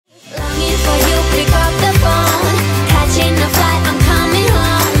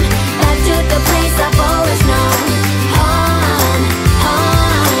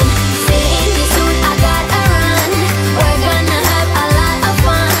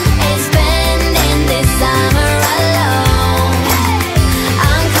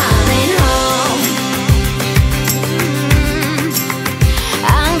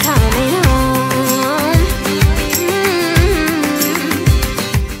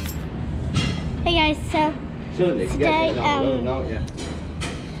guys, so today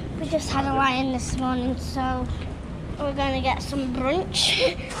we just had a lie-in this morning, so we're going to get some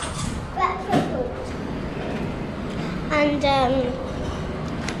brunch. And yeah,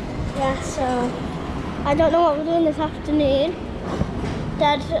 so I don't know what we're doing this afternoon.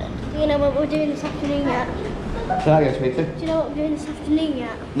 Dad, do you know what we're doing this afternoon yet? Say that again, sweetie. Do you know what we're doing this afternoon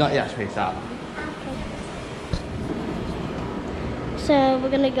yet? Not yet, sweetheart. So we're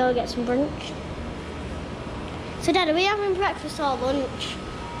gonna go get some brunch. So Dad, are we having breakfast or lunch?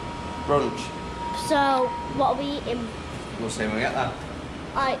 Brunch. So what are we eating? We'll see when we get there.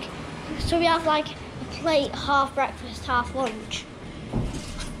 Like, so we have like a plate, half breakfast, half lunch.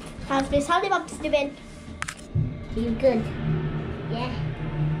 How's this? How the Bob's doing? You good? Yeah.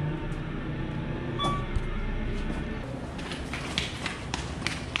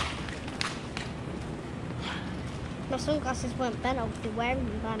 My sunglasses weren't bent, I would be wearing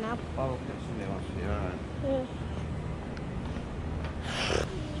them by now. Oh, okay, somebody wants to be alright.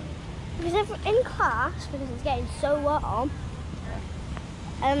 Because in class, because it's getting so warm,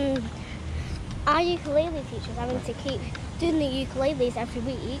 our ukulele teacher's having to keep doing the ukuleles every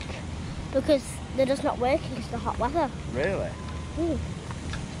week because they're just not working because of the hot weather. Really?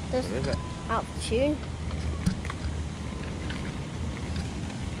 Just What is it? out of tune.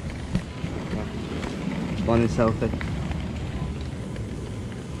 Morning, Sophie.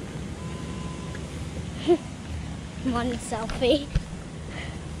 Morning selfie.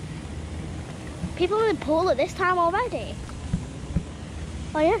 People in the pool at this time already.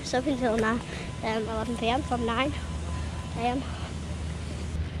 Oh yeah, it's up until now, 11 PM from 9 AM.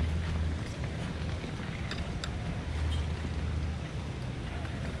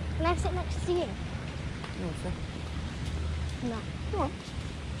 Can I sit next to you? No, sir. No. Come on.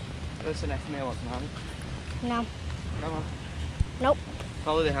 What's the next meal? What's in hand? No. Come on. Nope.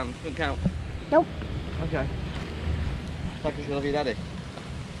 Holiday hand. Doesn't count. Nope. Okay. Like you love your daddy.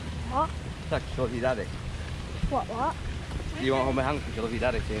 What? Like you love your daddy. What? You won't hold my hand because you love your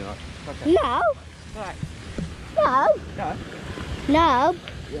daddy, do you not? Okay. No. Right. No. No. No.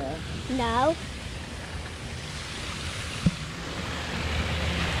 Yeah. No.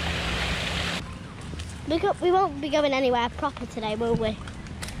 We won't be going anywhere proper today, will we?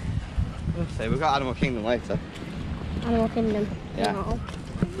 We'll see. We've got Animal Kingdom later. Animal Kingdom. Yeah. No.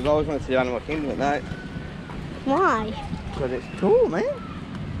 We've always wanted to do Animal Kingdom at night. Why? Because it's cool, man.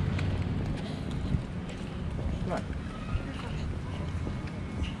 Right.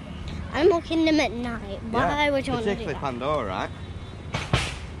 Animal Kingdom at night. Why would you want to do particularly that? Pandora, right?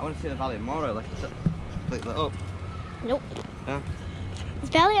 I want to see the Valley of Mora, like it's split that up. Nope. Yeah. There's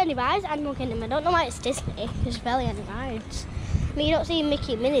barely any rides at Animal Kingdom. I don't know why it's Disney. There's barely any rides. I mean, you don't see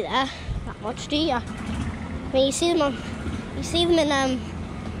Mickey and Minnie there that much, do you? I mean, you see them in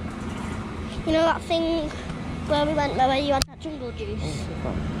you know that thing where we went where you had that jungle juice.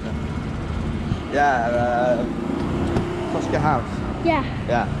 Yeah, Tosca House. Yeah.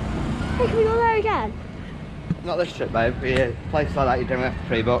 Yeah. Hey, can we go there again? Not this trip, babe. A place like that you don't have to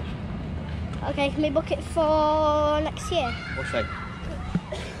pre-book. Okay, can we book it for next year? We'll see.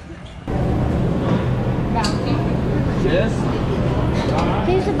 Cheers.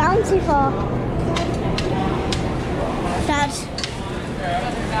 Who's the bounty for? Dad.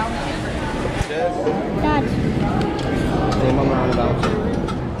 Cheers. Dad. See Mum around the bounty.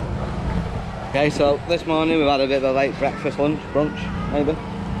 Okay, so this morning we've had a bit of a late breakfast, lunch, brunch, maybe.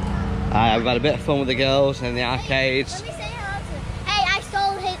 We've had a bit of fun with the girls in the arcades. Let me say hello to him. Hey, I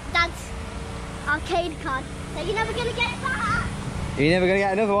stole his dad's arcade card. So you're never gonna get it back. You're never gonna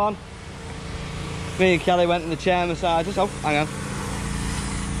get another one. Me and Kelly went in the chair massages. Oh, hang on.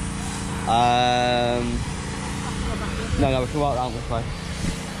 No, we can walk around this way.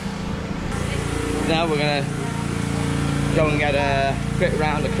 Now we're gonna go and get a quick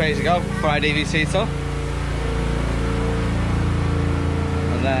round of Crazy Go for our DVC tour.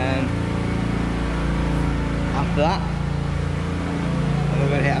 And then after that, we're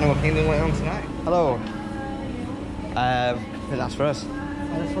going to hit Animal Kingdom later on tonight. Hello. I think that's for us.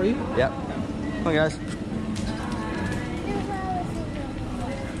 That's for you? Yep. Come on, guys.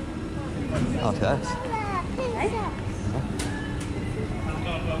 Oh, look at this.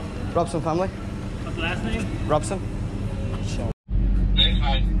 Robson family. What's the last name? Robson. Sure.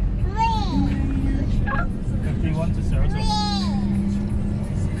 51 to Saratoga.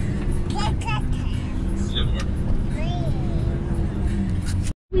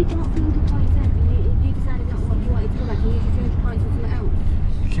 We got £200 and you decided not what you wanted to go back and use your £200 for something else.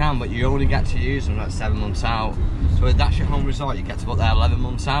 You can, but you only get to use them like 7 months out. So if that's your home resort, you get to book there 11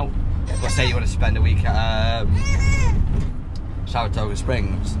 months out. But say you want to spend a week at Saratoga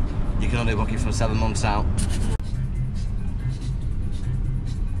Springs, you can only book it from 7 months out.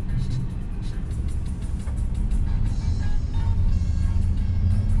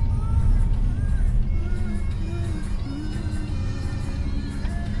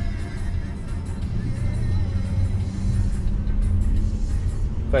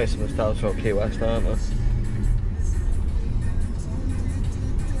 Very similar style to Key West, aren't they?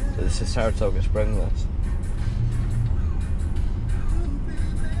 So this is Saratoga Spring, this.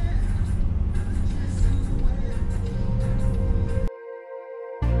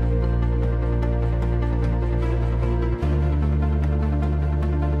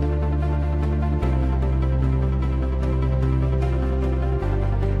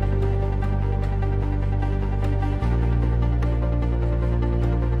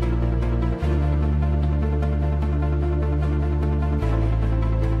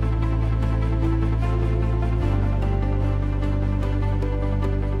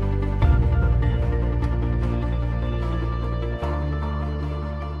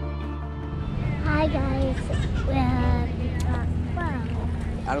 Hi guys,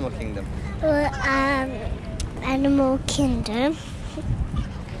 Animal Kingdom. we're Animal Kingdom.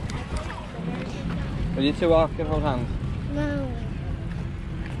 Will you two walk and hold hands? No.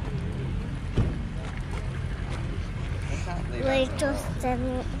 We're just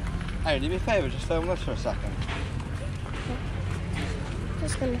Hey, do me a favour, just film this for a second.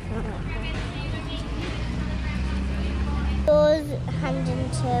 gonna film it. Yours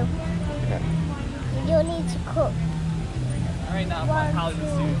 102. Okay. You'll need to cut Alright, now 1, 2,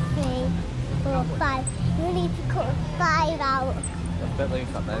 3, 4, 5. You need to cut 5 out. A bit loose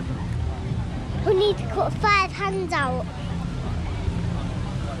that babe. We need to cut 5 hands out.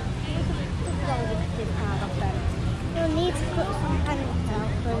 You'll need to cut some hands out.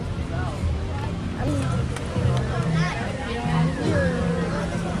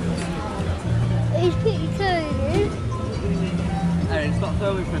 It's pretty cool. Erin, stop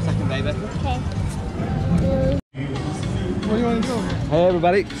filming for a second, baby. Okay. What do you want to do? Hey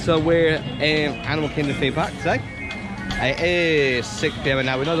everybody, so we're in Animal Kingdom theme park today. It is 6 PM and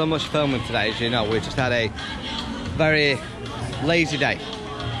now we've not done much filming today, as you know. We've just had a very lazy day.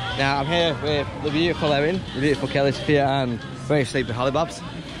 Now I'm here with the beautiful Erin, the beautiful Kelly, Sophia and very sleepy Hollybobs.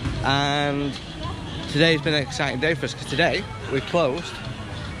 And today's been an exciting day for us because today we've closed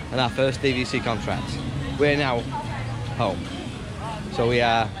on our first DVC contract. We're now home. So we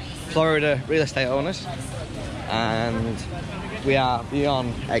are Florida real estate owners and we are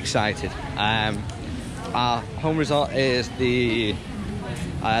beyond excited. Our home resort is the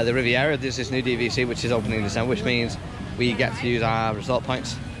Riviera. There's this new DVC which is opening in December, which means we get to use our resort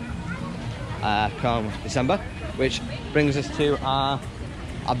points come December, which brings us to our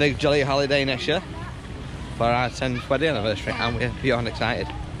big jolly holiday next year for our 10th wedding anniversary, and we're beyond excited.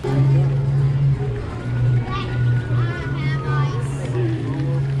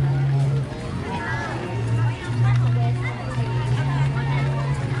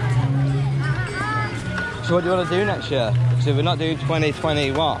 So what do you want to do next year? Because if we're not doing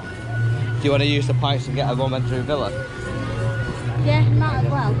 2021, do you want to use the points and get a 1-bedroom villa? Yeah, might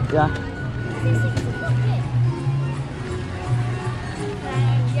as well. Yeah.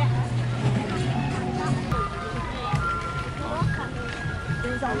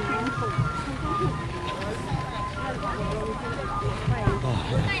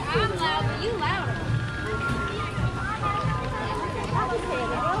 I'm loud, but you louder.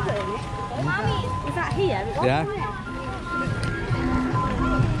 Is that here? Yeah.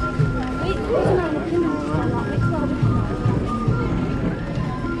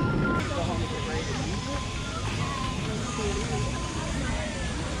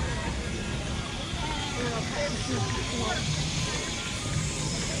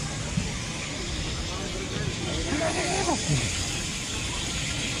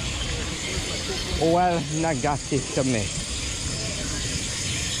 Well, Nagati Kame.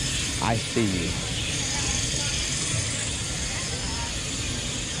 I see you.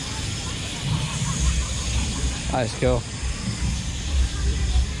 That's cool.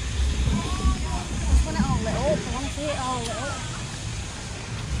 I want it all lit up. I want to see it all lit up.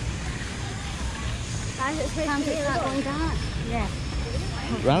 Guys, it's pretty Time to start going dark. Yeah.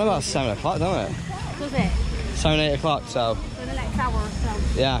 Around about 7 o'clock, don't it? Does it? 7, 8 o'clock, so For the next hour or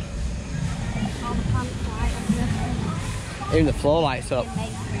so. yeah. All the plants light and everything. Even the floor lights up.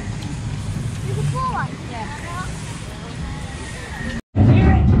 There's a floor light. Yeah.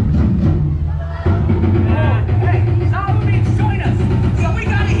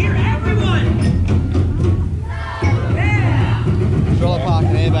 Roller park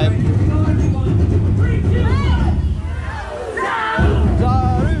in here, babe.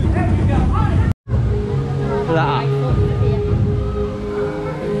 Zaru!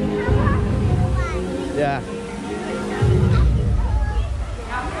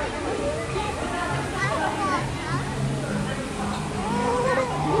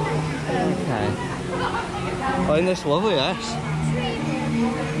 Oh, isn't this lovely, yes?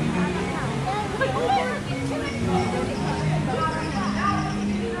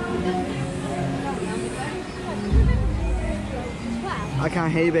 I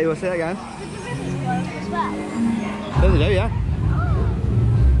can't hear you, baby. What's it again? There they do, yeah.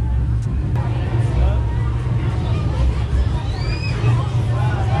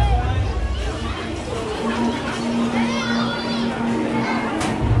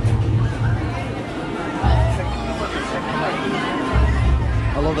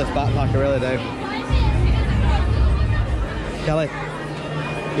 I love this backpack, I really do. Kelly,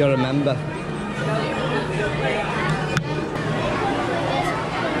 you're a member.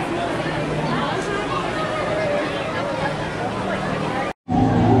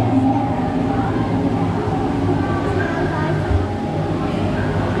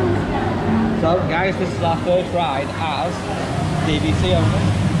 So guys, this is our first ride as DVC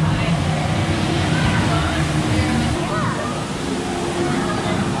owners.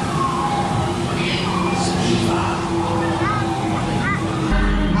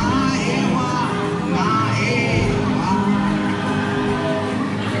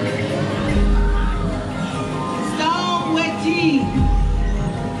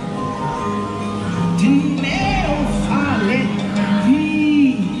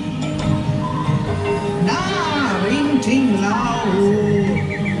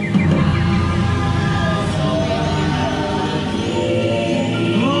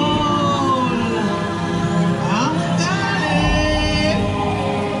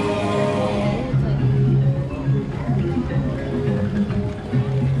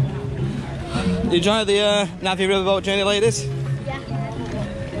 You enjoy the Navi riverboat journey, ladies? Yeah.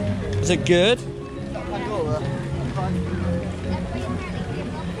 Is it good?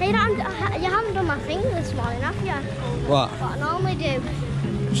 Hey, you haven't done my thing this morning, have you? What? What I normally do.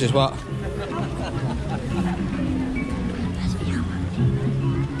 Which is what?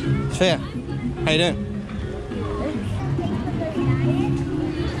 Sophia, how you doing?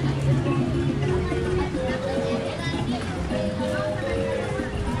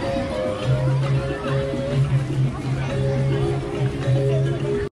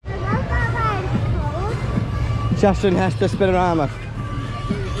 Chester and Hester Spinorama. No,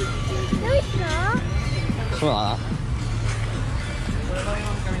 it's not. Something like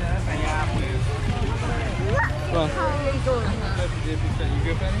that. Well. Where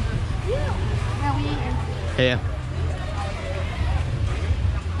are we eating? Here.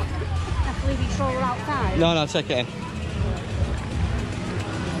 Have to leave your stroller outside? No, take it in.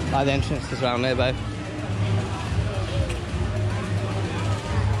 Like the entrance is around there, babe.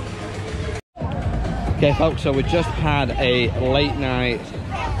 Okay folks, so we just had a late night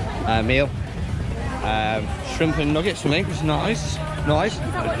meal. Shrimp and nuggets for me, it's nice. Nice. Is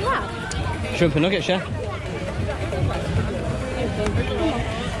that what you have? Shrimp and nuggets, yeah?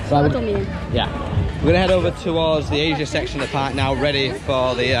 Well done, Ian. Yeah. We're gonna head over towards the Asia section of the park now, ready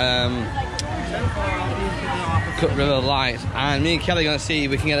for the Cook River lights. And me and Kelly are gonna see if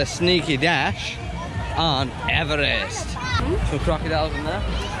we can get a sneaky dash on Everest. Some crocodiles in there.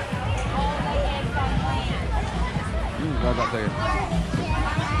 Grab that thing.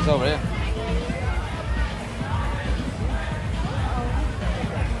 It's over here.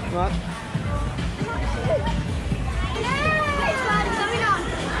 Come on.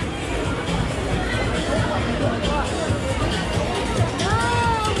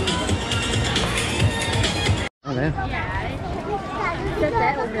 Okay.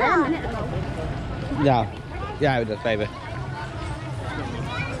 Yeah. Yeah, it does, baby.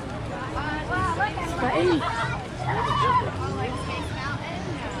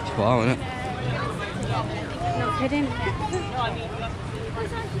 It's wow, isn't it? Not kidding.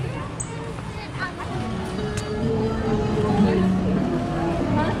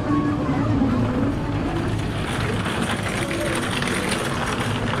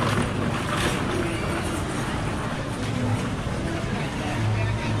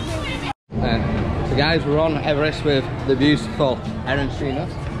 So guys, we're on Everest with the beautiful Erin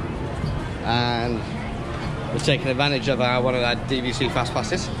and we're taking advantage of one of our DVC fast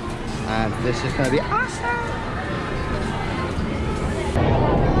passes, and this is going to be awesome.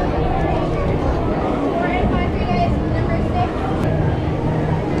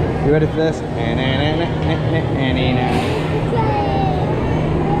 You ready for this?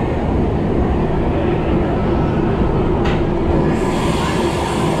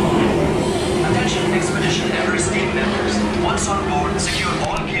 Attention Expedition Everest team members. Once on board, secure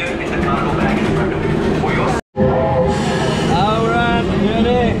all gear in the cargo bag in front of you. For your Alright,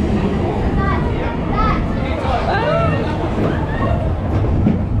 ready?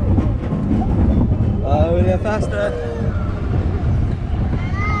 bit faster.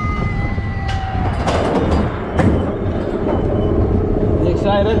 You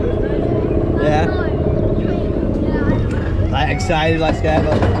excited? Yeah. Like excited, like scared.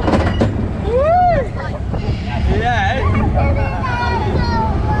 But... Yeah.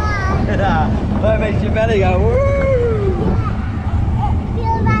 That makes your belly go. Woo!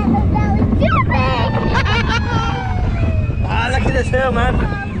 Ah, look at this hill, man.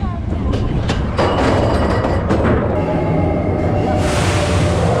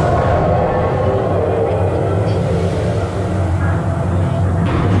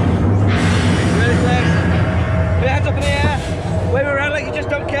 Ready, Claire? Put your hands up in the air. Wave around like you just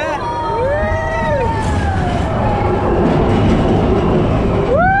don't care.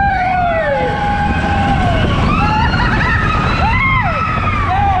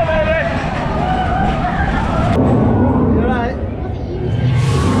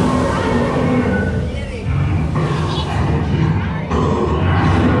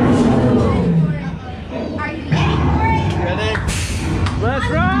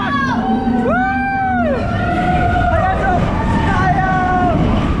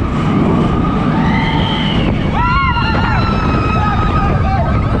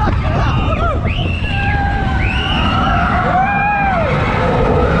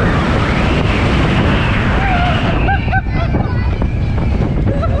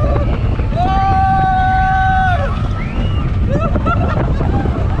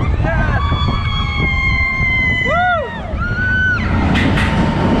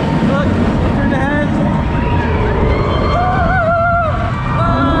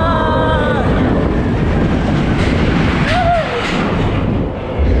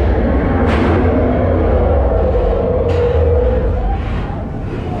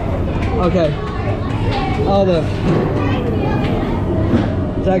 Okay. Hold on.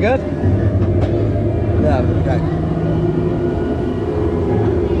 Is that good? Yeah, okay.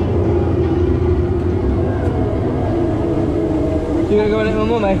 You gonna go in it with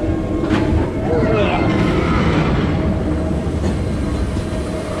mummy?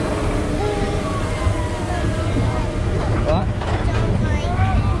 What?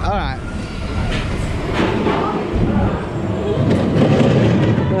 Alright.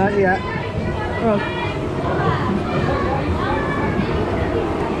 Right, yeah.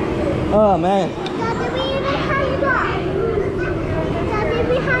 Oh man.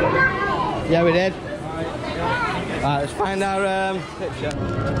 Yeah, we did. Alright, let's find our picture.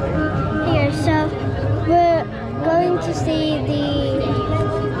 Here, so we're going to see the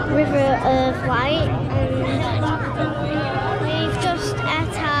River of Light, and we've just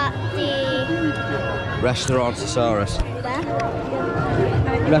ate at the Restaurtosaurus. where?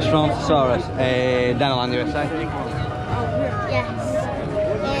 Restaurtosaurus, Denmark, USA. Yes,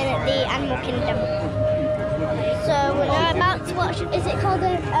 in the Animal Kingdom. So we're about to watch. Is it called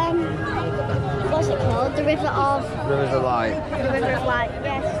the what's it called? The River of Rivers of Light. the River of Light.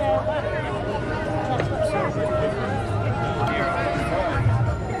 Yes. So let's watch that.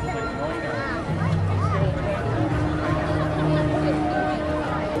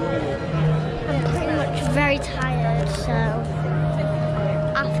 I'm pretty much very tired, so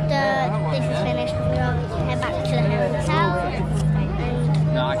after this is finished, we'll head back to the hotel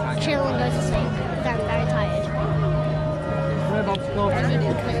and chill and go to sleep because I'm very tired. As you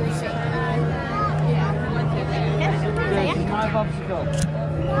can clearly see.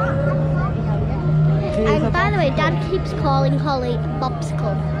 And by the way, Dad keeps calling Holly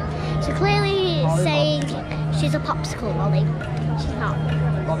Bobsicle. So clearly he's saying she's a popsicle, Molly. She's not.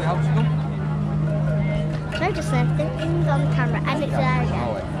 Bobby Hopsicle? No, just left things on camera and it's there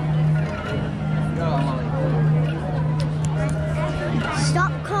again.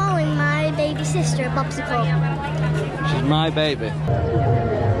 Stop calling my baby sister a popsicle. She's my baby.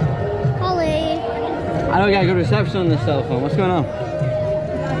 Holly. I don't get a good reception on this cell phone. What's going on?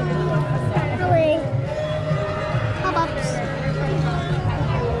 Holly. Hi, Bobs.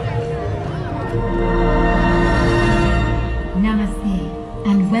 Namaste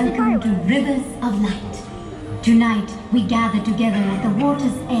and welcome to Rivers of Light. Tonight we gather together at the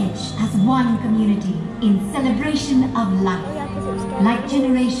water's edge as one community in celebration of life. Like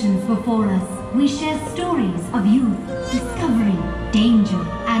generations before us, we share stories of youth, discovery, danger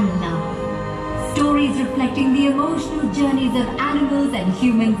and love. Stories reflecting the emotional journeys of animals and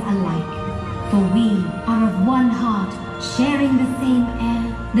humans alike. For we are of one heart, sharing the same air,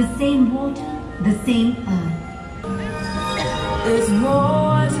 the same water, the same earth. There's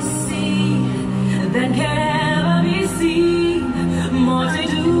more to see than can ever be seen, more to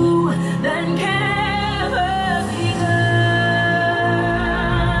do than can ever be done.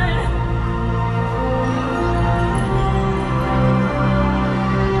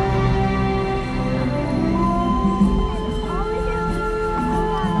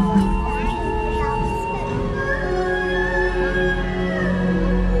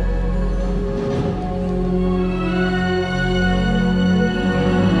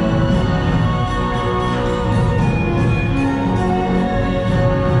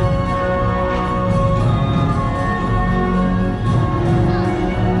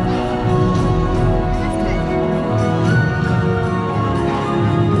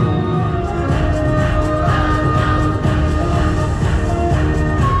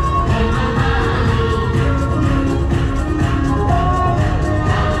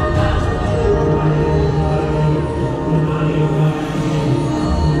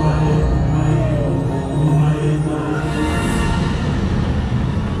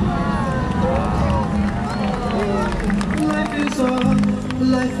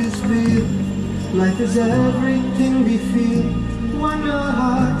 life is real. Life is everything we feel. When our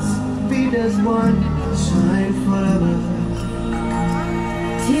hearts beat as one, shine forever.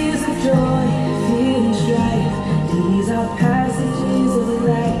 Tears of joy, feeling strife. These are passages of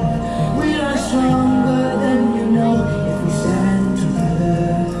life. We are stronger than you know if we stand together.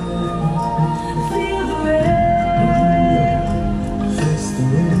 Feel the rain, Face the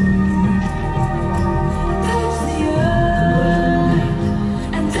wind. touch the earth,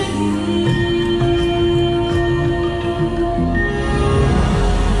 and take it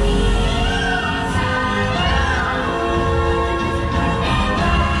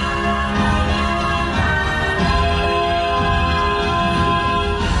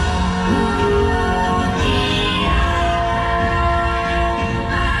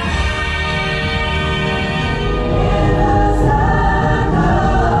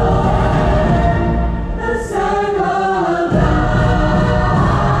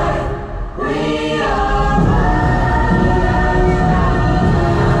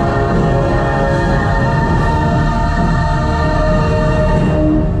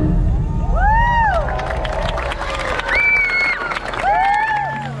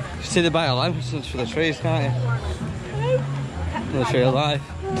See the bioluminescence for the trees, can't you? The tree of life.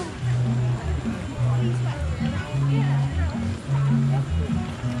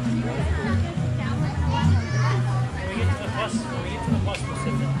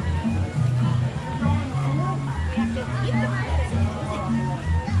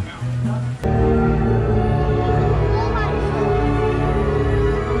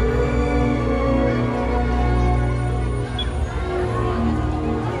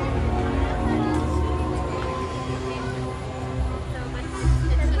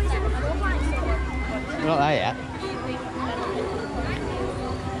 We're not there yet.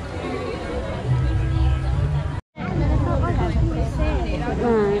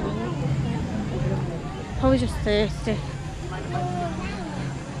 Right. Probably just thirsty.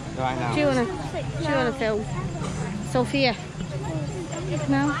 Right now. Do you wanna film? Sophia?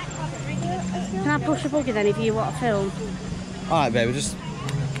 No? Can I push a buggy then if you want to film? Alright, baby, just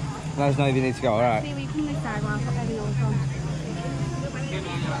let us know if you need to go, alright? We come this side while I've got Erin on.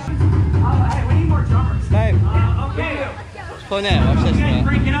 Hey, we need more drummers. Babe, Okay. it's fun now, watch this, Okay, mate.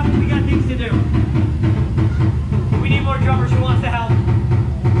 break it up. We got things to do. We need more drummers. Who wants to help?